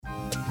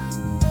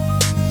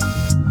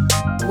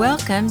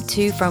Welcome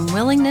to From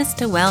Willingness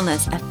to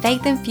Wellness, a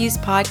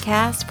faith-infused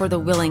podcast for the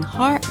willing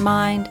heart,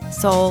 mind,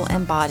 soul,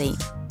 and body.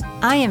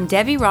 I am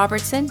Debbie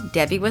Robertson,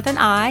 Debbie with an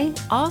I,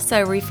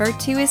 also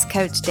referred to as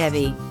Coach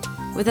Debbie.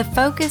 With a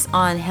focus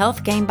on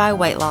health gained by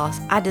weight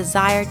loss, I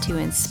desire to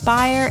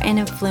inspire and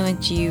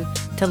influence you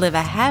to live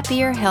a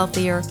happier,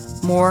 healthier,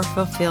 more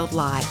fulfilled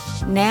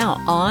life.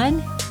 Now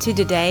on to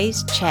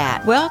today's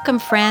chat. Welcome,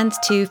 friends,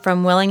 to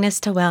From Willingness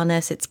to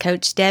Wellness. It's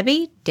Coach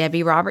Debbie,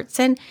 Debbie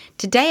Robertson.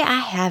 Today I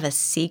have a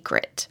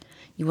secret.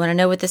 You want to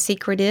know what the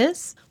secret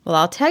is? Well,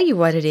 I'll tell you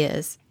what it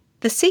is.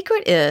 The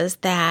secret is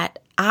that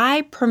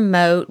I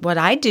promote what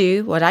I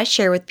do, what I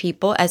share with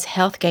people as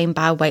health gained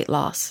by weight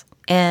loss.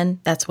 And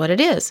that's what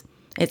it is.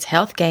 It's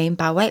health gained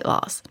by weight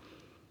loss.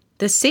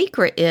 The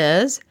secret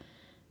is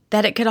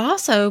that it could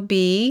also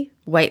be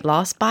weight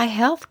loss by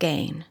health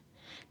gain.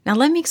 Now,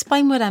 let me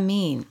explain what I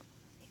mean.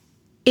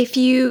 If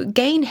you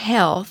gain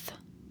health,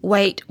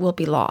 weight will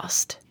be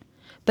lost.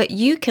 But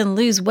you can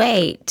lose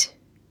weight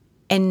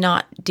and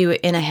not do it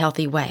in a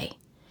healthy way.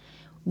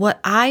 What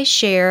I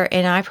share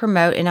and I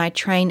promote and I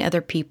train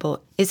other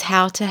people is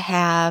how to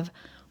have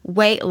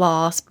weight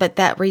loss, but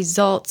that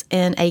results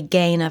in a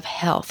gain of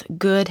health,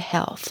 good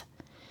health.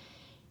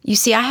 You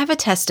see, I have a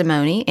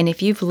testimony, and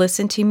if you've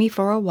listened to me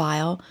for a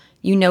while,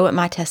 you know what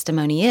my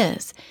testimony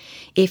is.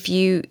 If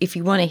you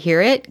want to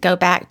hear it, go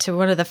back to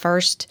one of the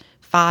first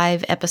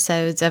 5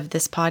 episodes of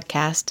this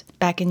podcast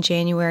back in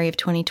January of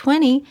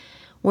 2020,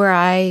 where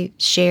I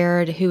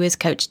shared who is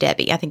Coach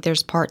Debbie. I think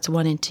there's parts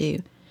 1 and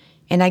 2,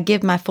 and I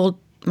give my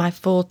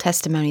full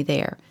testimony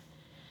there.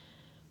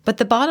 But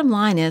the bottom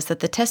line is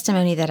that the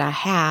testimony that I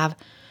have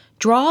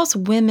draws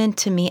women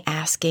to me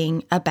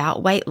asking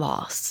about weight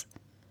loss.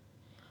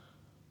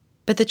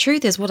 But the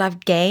truth is, what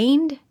I've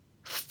gained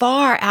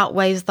far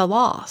outweighs the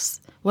loss.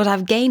 What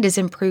I've gained is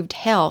improved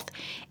health.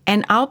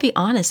 And I'll be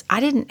honest, I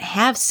didn't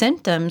have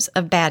symptoms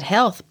of bad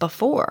health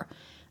before.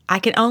 I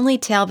can only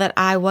tell that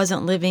I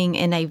wasn't living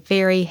in a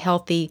very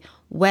healthy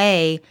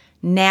way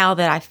now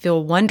that I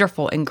feel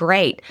wonderful and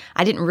great.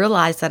 I didn't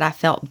realize that I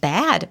felt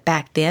bad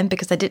back then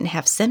because I didn't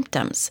have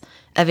symptoms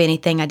of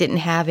anything. I didn't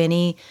have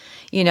any,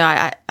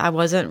 I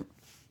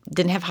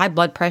didn't have high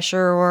blood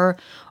pressure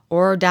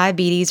or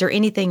diabetes or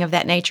anything of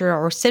that nature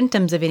or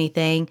symptoms of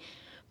anything.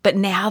 But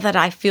now that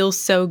I feel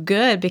so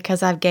good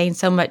because I've gained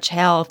so much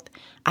health,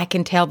 I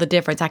can tell the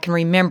difference. I can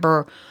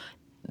remember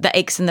the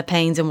aches and the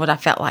pains and what I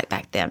felt like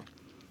back then.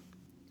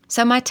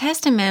 So my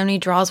testimony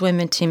draws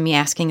women to me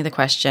asking the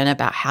question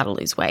about how to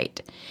lose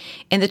weight.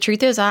 And the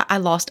truth is I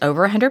lost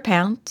over 100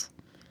 pounds.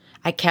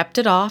 I kept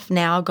it off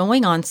now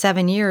going on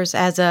 7 years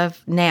as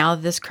of now,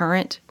 this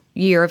current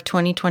year of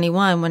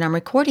 2021 when I'm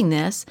recording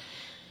this.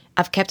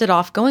 I've kept it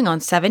off going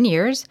on 7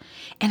 years,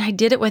 and I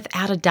did it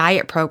without a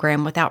diet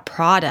program, without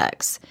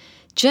products,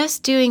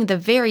 just doing the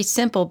very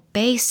simple,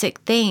 basic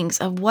things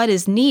of what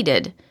is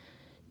needed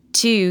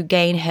to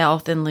gain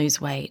health and lose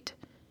weight.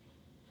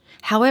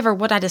 However,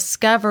 what I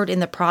discovered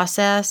in the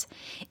process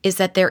is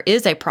that there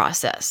is a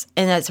process,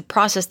 and it's a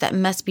process that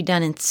must be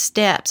done in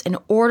steps in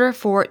order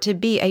for it to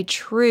be a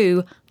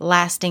true,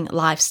 lasting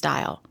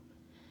lifestyle.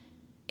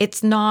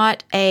 It's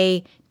not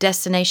a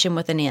destination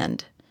with an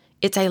end.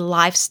 It's a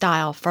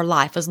lifestyle for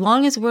life. As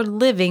long as we're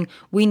living,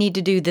 we need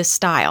to do this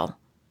style.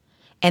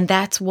 And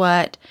that's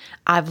what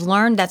I've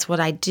learned, that's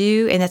what I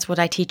do, and that's what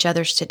I teach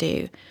others to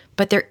do.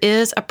 But there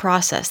is a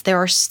process. There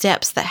are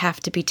steps that have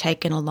to be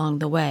taken along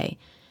the way.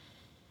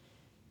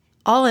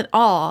 All in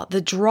all, the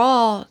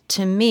draw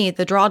to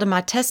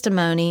my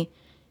testimony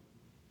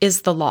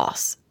is the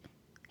loss.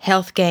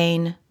 Health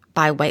gain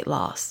by weight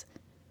loss.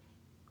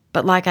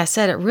 But like I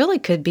said, it really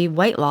could be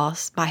weight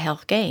loss by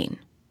health gain.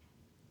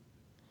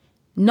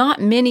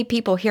 Not many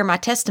people hear my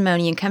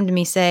testimony and come to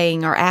me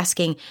saying or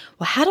asking,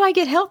 well, how do I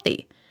get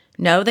healthy?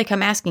 No, they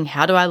come asking,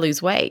 how do I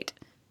lose weight?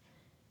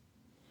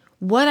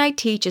 What I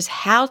teach is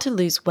how to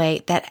lose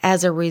weight that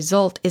as a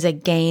result is a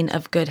gain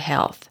of good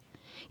health.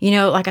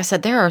 Like I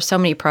said, there are so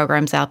many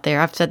programs out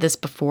there. I've said this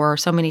before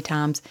so many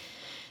times.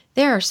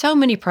 There are so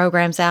many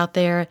programs out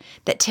there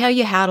that tell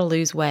you how to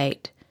lose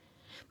weight.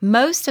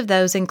 Most of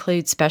those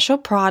include special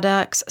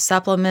products,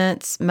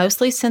 supplements,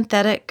 mostly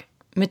synthetic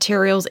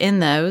materials in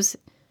those,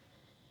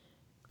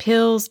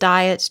 pills,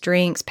 diets,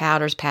 drinks,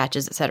 powders,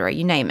 patches, etc.,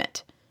 you name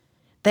it.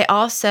 They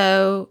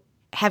also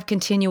have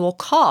continual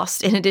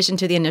cost in addition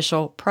to the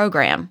initial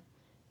program.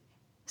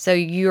 So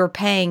you're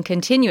paying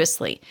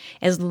continuously.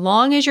 As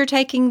long as you're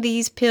taking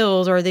these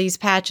pills or these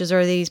patches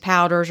or these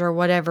powders or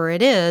whatever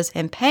it is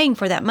and paying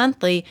for that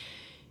monthly,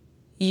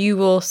 you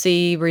will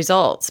see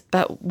results.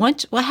 But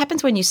what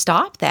happens when you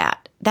stop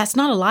that? That's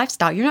not a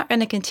lifestyle. You're not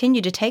going to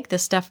continue to take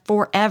this stuff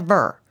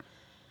forever.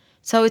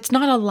 So it's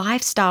not a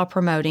lifestyle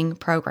promoting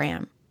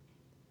program.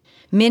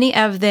 Many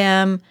of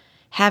them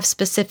have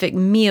specific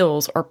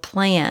meals or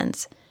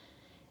plans.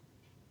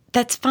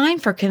 That's fine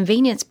for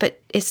convenience,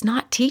 but it's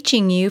not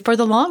teaching you for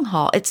the long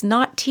haul. It's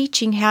not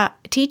teaching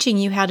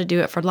you how to do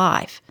it for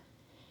life.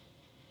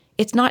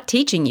 It's not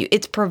teaching you.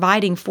 It's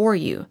providing for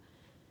you.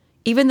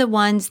 even the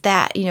ones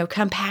that,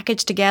 come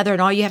packaged together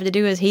and all you have to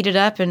do is heat it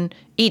up and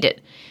eat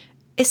it.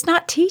 It's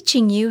not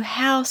teaching you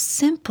how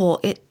simple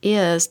it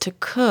is to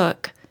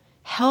cook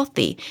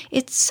healthy.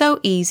 It's so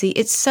easy.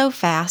 It's so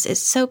fast. It's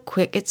so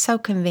quick. It's so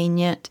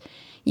convenient.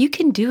 You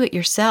can do it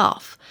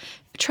yourself.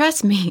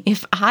 Trust me,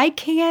 if I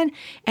can,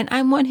 and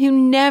I'm one who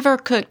never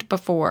cooked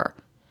before,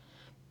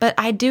 but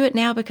I do it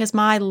now because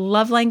my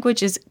love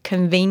language is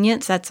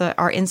convenience. That's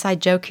our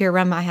inside joke here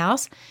around my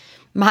house.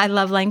 My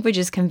love language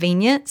is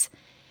convenience.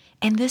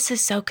 And this is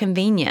so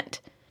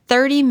convenient.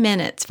 30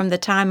 minutes from the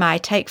time I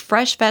take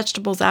fresh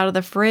vegetables out of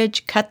the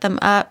fridge, cut them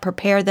up,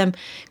 prepare them,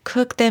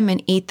 cook them,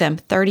 and eat them.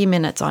 30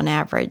 minutes on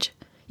average.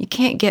 You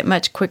can't get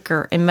much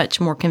quicker and much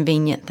more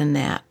convenient than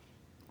that.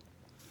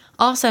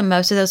 Also,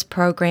 most of those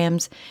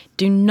programs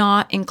do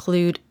not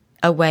include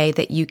a way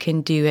that you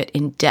can do it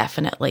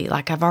indefinitely,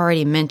 like I've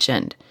already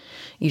mentioned.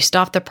 You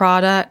stop the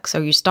products,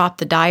 or you stop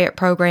the diet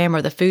program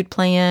or the food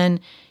plan,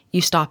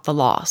 you stop the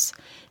loss.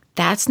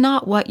 That's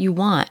not what you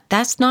want.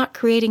 That's not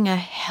creating a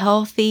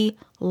healthy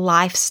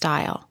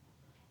lifestyle.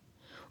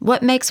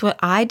 What makes what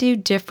I do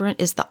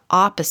different is the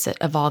opposite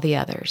of all the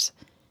others.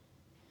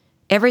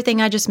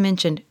 Everything I just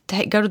mentioned,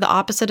 go to the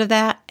opposite of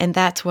that, and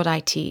that's what I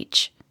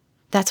teach.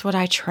 That's what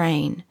I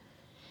train.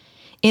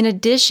 In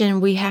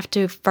addition, we have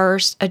to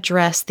first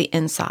address the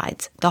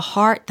insides, the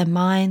heart, the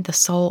mind, the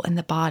soul, and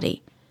the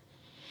body.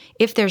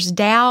 If there's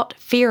doubt,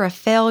 fear of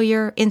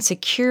failure,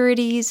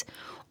 insecurities,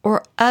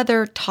 or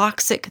other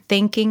toxic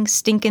thinking,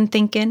 stinking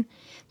thinking,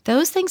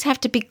 those things have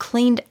to be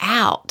cleaned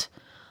out,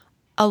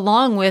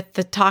 along with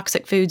the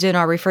toxic foods in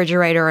our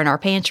refrigerator and our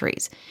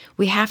pantries.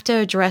 We have to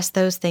address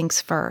those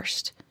things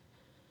first.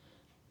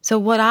 So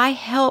what I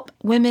help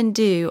women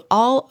do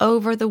all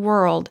over the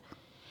world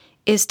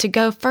is to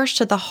go first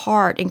to the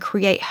heart and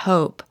create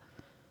hope.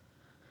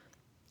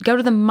 Go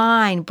to the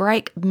mind,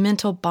 break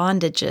mental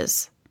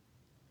bondages.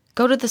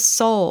 Go to the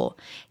soul,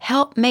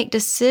 help make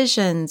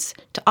decisions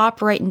to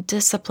operate in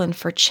discipline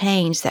for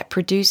change that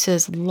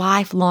produces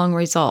lifelong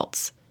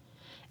results.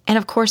 And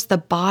of course, the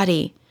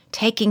body,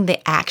 taking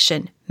the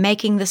action,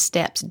 making the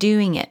steps,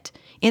 doing it.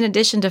 In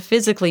addition to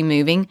physically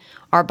moving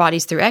our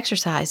bodies through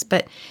exercise,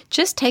 but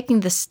just taking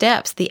the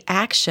steps, the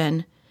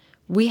action,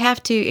 we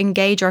have to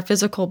engage our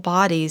physical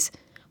bodies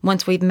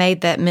once we've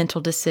made that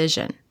mental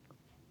decision.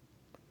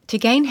 To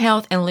gain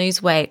health and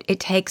lose weight, it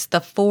takes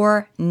the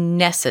 4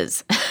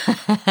 Nesses.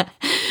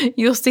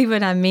 You'll see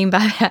what I mean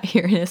by that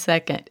here in a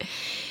second.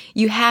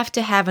 You have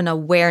to have an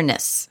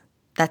awareness.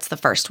 That's the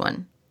first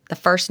one. The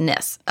first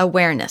Ness,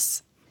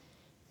 awareness.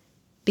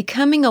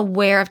 Becoming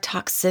aware of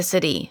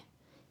toxicity,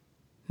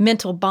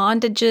 mental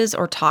bondages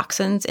or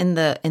toxins in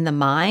the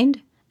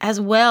mind,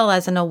 as well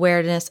as an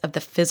awareness of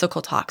the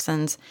physical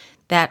toxins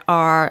that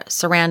are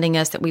surrounding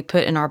us that we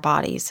put in our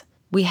bodies.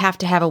 We have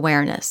to have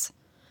awareness.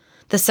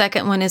 The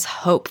second one is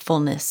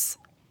hopefulness.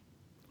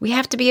 We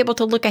have to be able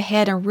to look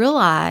ahead and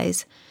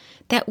realize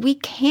that we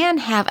can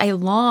have a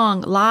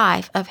long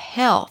life of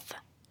health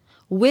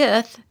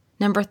with,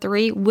 number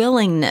 3,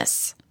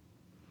 willingness.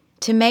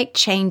 To make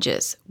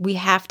changes, we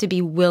have to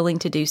be willing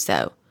to do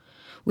so.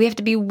 We have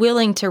to be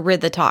willing to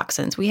rid the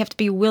toxins. We have to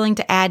be willing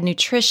to add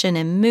nutrition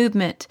and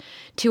movement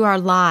to our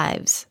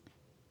lives.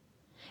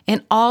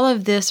 And all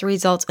of this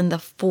results in the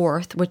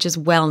 4th, which is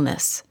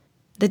wellness.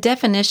 The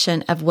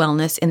definition of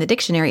wellness in the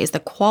dictionary is the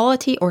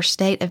quality or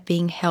state of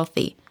being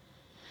healthy,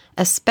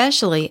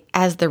 especially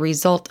as the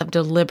result of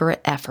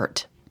deliberate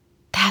effort.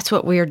 That's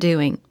what we are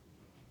doing.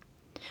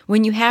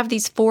 When you have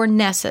these 4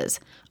 Nesses,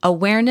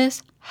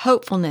 awareness,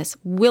 hopefulness,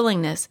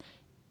 willingness,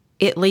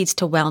 it leads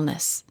to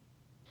wellness.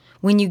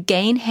 When you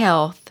gain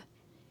health,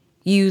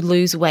 you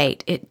lose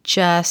weight. It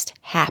just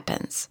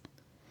happens.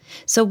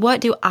 So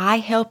what do I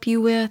help you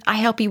with? I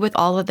help you with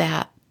all of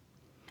that.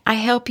 I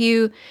help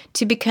you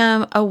to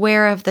become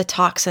aware of the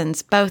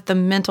toxins, both the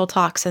mental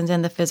toxins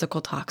and the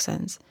physical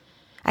toxins.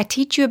 I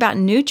teach you about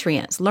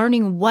nutrients,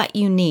 learning what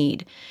you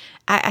need.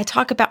 I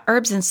talk about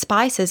herbs and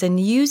spices and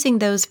using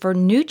those for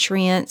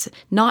nutrients,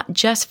 not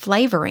just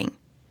flavoring.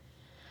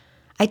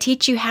 I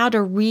teach you how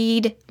to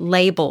read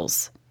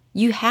labels.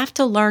 You have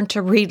to learn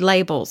to read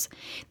labels.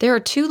 There are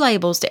 2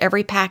 labels to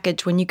every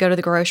package when you go to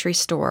the grocery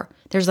store.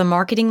 There's a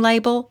marketing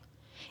label,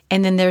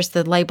 and then there's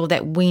the label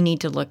that we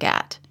need to look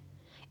at.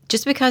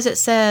 Just because it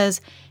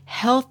says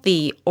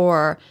healthy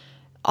or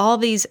all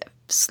these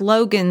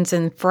slogans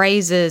and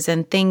phrases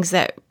and things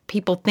that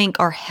people think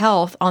are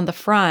health on the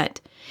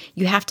front,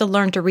 you have to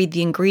learn to read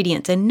the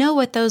ingredients and know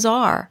what those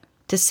are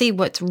to see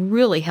what's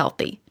really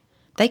healthy.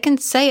 They can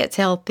say it's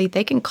healthy,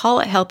 they can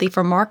call it healthy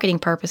for marketing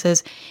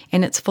purposes,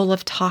 and it's full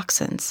of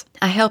toxins.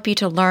 I help you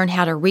to learn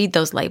how to read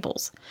those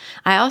labels.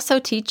 I also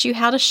teach you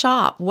how to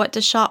shop, what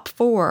to shop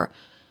for,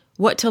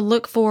 what to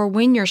look for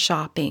when you're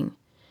shopping.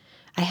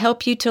 I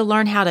help you to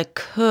learn how to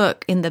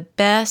cook in the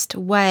best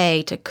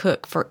way to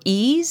cook for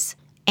ease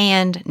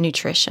and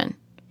nutrition.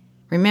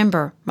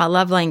 Remember, my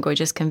love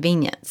language is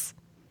convenience.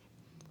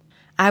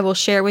 I will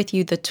share with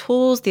you the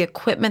tools, the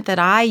equipment that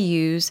I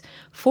use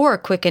for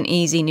quick and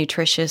easy,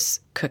 nutritious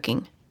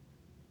cooking.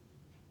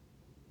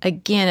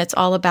 Again, it's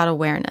all about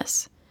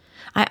awareness.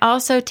 I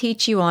also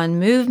teach you on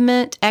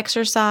movement,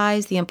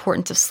 exercise, the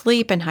importance of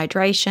sleep and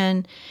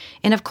hydration.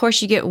 And of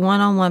course, you get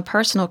one-on-one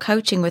personal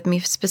coaching with me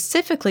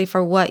specifically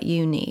for what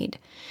you need.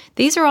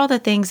 These are all the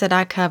things that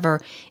I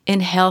cover in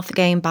Health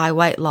Gain by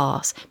Weight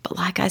Loss. But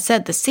like I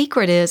said, the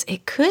secret is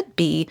it could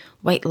be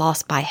weight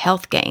loss by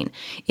health gain.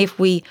 If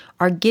we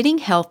are getting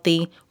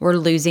healthy, we're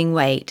losing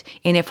weight.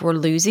 And if we're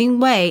losing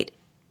weight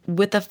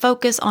with a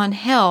focus on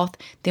health,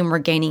 then we're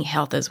gaining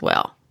health as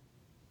well.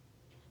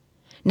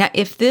 Now,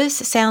 if this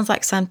sounds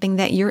like something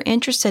that you're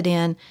interested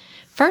in,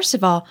 first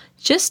of all,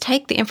 just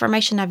take the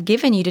information I've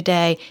given you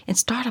today and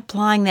start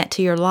applying that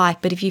to your life.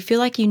 But if you feel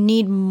like you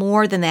need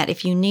more than that,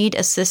 if you need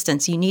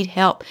assistance, you need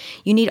help,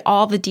 you need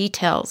all the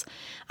details,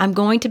 I'm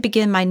going to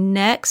begin my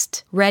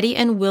next Ready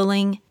and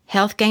Willing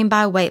Health Gain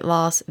by Weight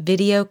Loss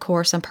video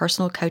course and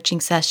personal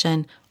coaching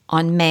session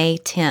on May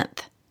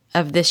 10th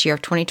of this year,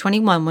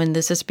 2021, when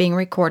this is being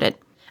recorded.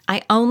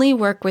 I only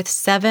work with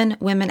 7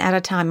 women at a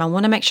time. I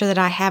want to make sure that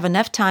I have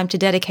enough time to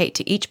dedicate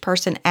to each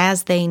person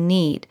as they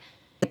need.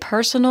 The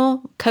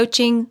personal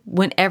coaching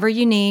whenever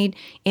you need,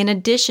 in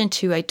addition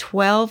to a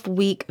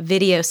 12-week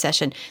video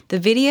session. The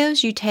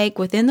videos you take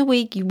within the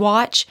week, you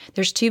watch.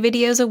 There's 2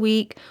 videos a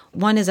week.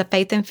 One is a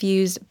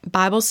faith-infused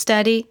Bible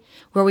study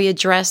where we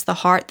address the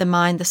heart, the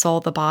mind, the soul,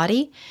 the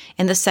body.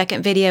 And the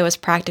second video is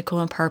practical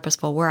and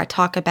purposeful, where I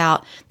talk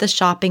about the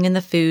shopping and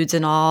the foods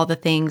and all the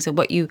things and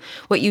what you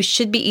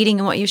should be eating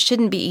and what you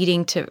shouldn't be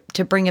eating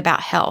to bring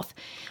about health.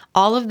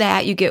 All of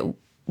that, you get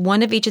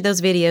one of each of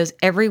those videos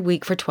every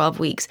week for 12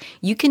 weeks.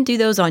 You can do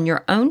those on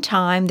your own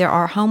time. There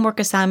are homework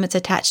assignments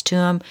attached to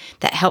them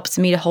that helps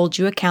me to hold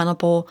you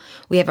accountable.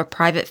 We have a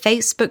private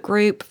Facebook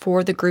group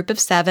for the group of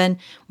 7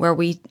 where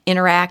we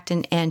interact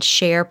and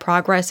share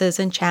progresses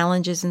and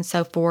challenges and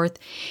so forth.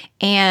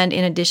 And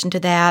in addition to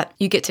that,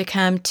 you get to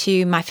come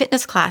to my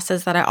fitness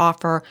classes that I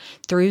offer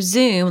through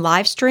Zoom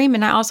live stream.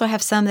 And I also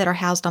have some that are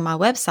housed on my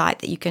website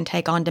that you can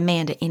take on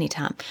demand at any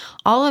time.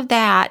 All of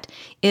that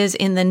is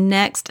in the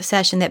next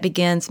session that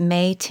begins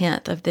May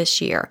 10th of this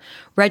year.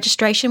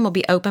 Registration will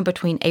be open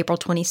between April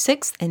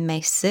 26th and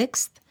May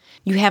 6th.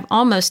 You have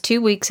almost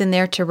 2 weeks in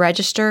there to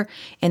register,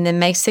 and then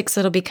May 6th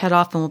it'll be cut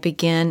off and will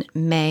begin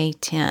May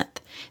 10th.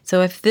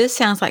 So if this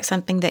sounds like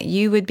something that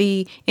you would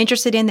be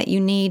interested in, that you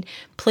need,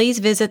 please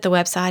visit the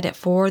website at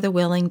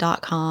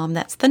forthewilling.com.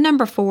 That's the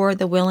number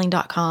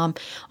 4thewilling.com.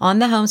 On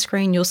the home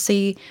screen, you'll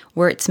see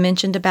where it's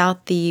mentioned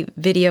about the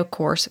video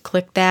course.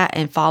 Click that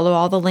and follow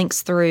all the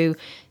links through.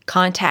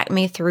 Contact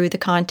me through the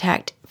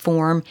contact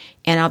form,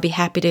 and I'll be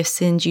happy to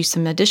send you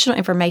some additional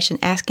information.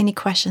 Ask any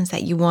questions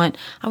that you want.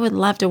 I would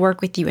love to work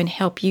with you and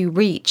help you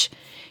reach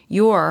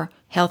your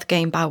health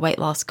gain by weight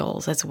loss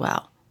goals as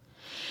well.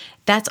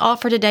 That's all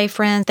for today,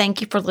 friends.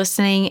 Thank you for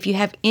listening. If you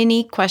have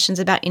any questions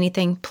about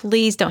anything,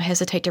 please don't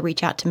hesitate to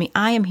reach out to me.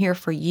 I am here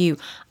for you.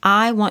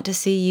 I want to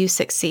see you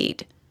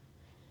succeed.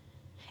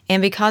 And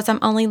because I'm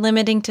only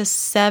limiting to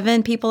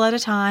 7 people at a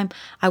time,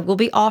 I will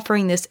be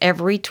offering this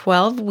every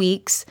 12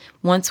 weeks.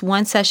 Once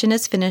one session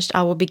is finished,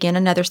 I will begin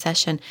another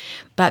session.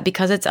 But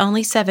because it's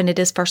only 7, it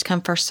is first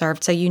come, first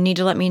served. So you need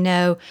to let me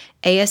know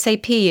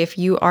ASAP if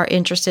you are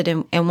interested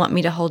and want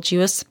me to hold you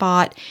a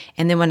spot.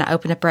 And then when I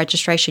open up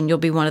registration, you'll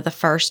be one of the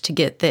first to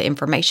get the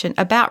information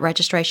about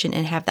registration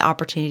and have the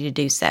opportunity to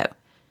do so.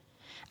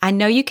 I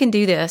know you can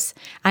do this.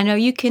 I know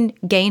you can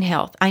gain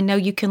health. I know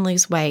you can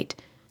lose weight.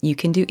 You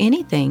can do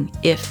anything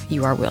if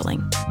you are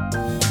willing.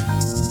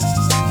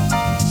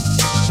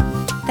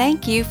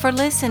 Thank you for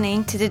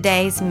listening to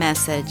today's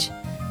message.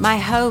 My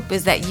hope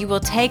is that you will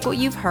take what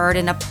you've heard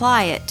and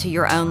apply it to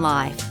your own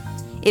life.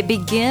 It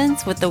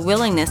begins with the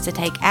willingness to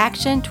take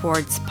action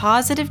towards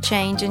positive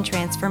change and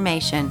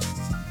transformation.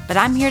 But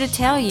I'm here to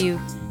tell you,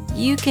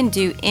 you can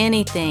do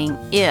anything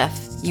if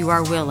you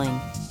are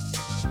willing.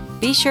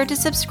 Be sure to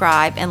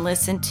subscribe and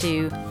listen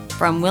to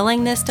From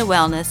Willingness to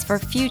Wellness for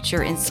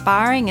future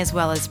inspiring as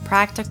well as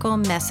practical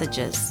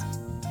messages.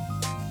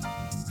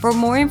 For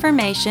more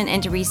information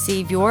and to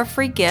receive your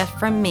free gift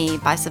from me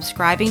by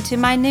subscribing to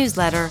my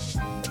newsletter,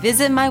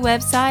 visit my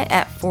website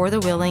at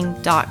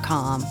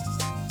forthewilling.com.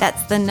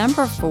 That's the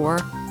number 4,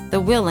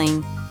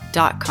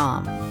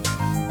 thewilling.com.